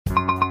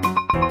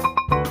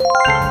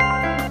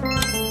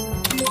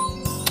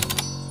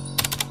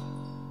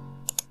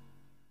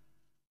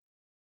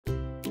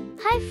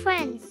Hi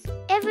friends,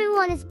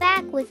 everyone is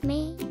back with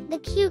me, the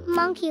cute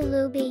monkey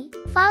Luby.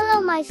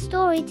 Follow my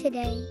story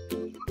today.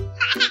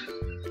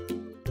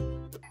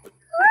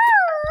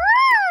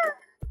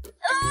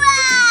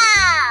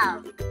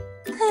 Wow!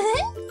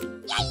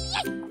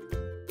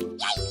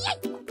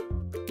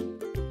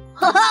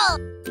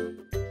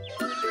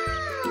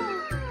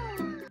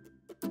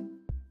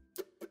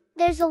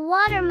 There's a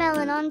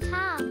watermelon on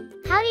top.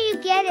 How do you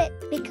get it?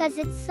 Because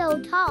it's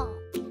so tall.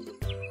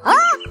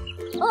 Huh?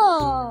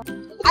 Oh.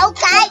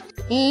 Okay.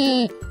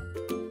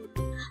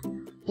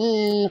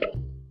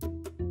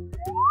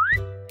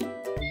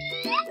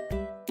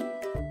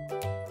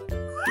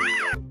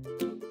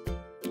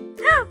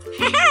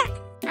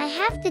 I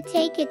have to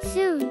take it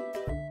soon.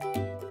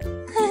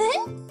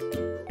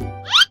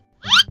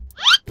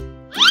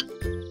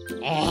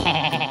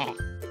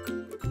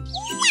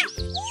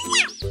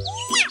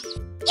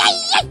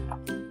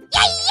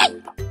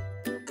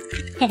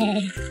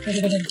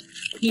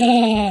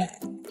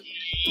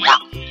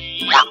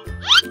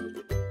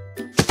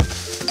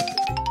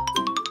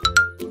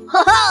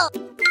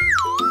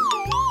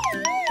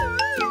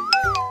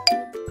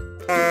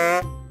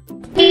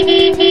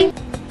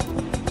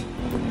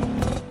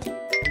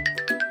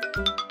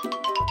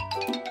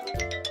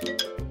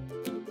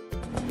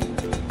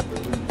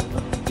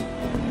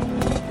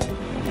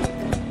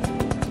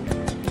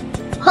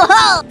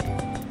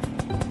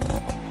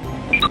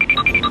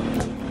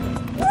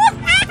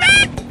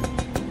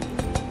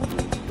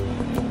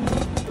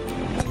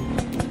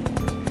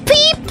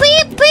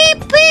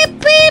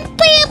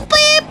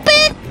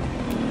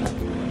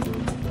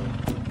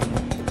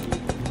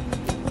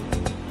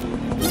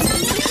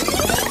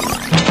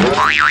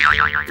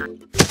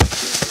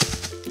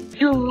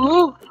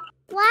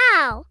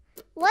 Wow,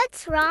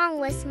 what's wrong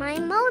with my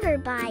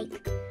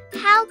motorbike?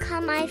 How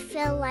come I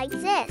feel like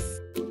this?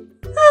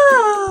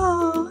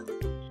 Oh.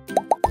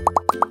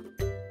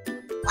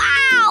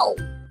 Wow!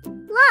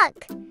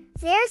 Look,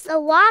 there's a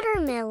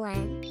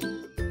watermelon.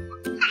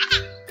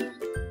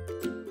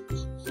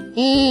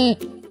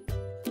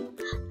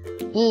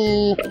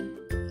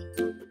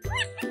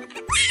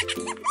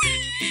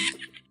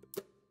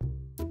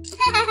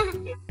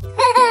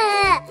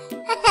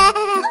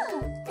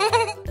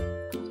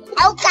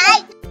 Okay.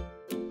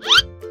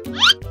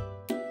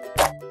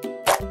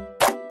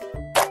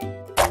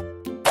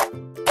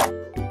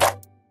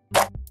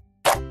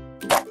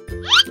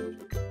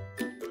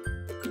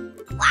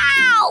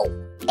 Wow!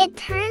 It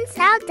turns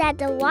out that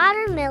the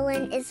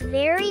watermelon is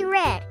very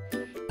red.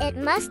 It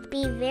must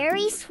be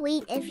very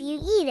sweet if you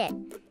eat it.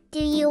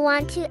 Do you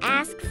want to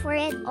ask for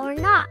it or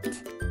not?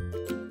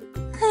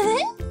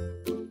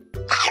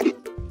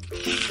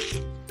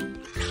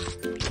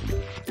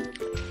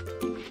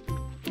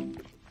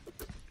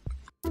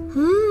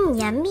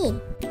 Yummy.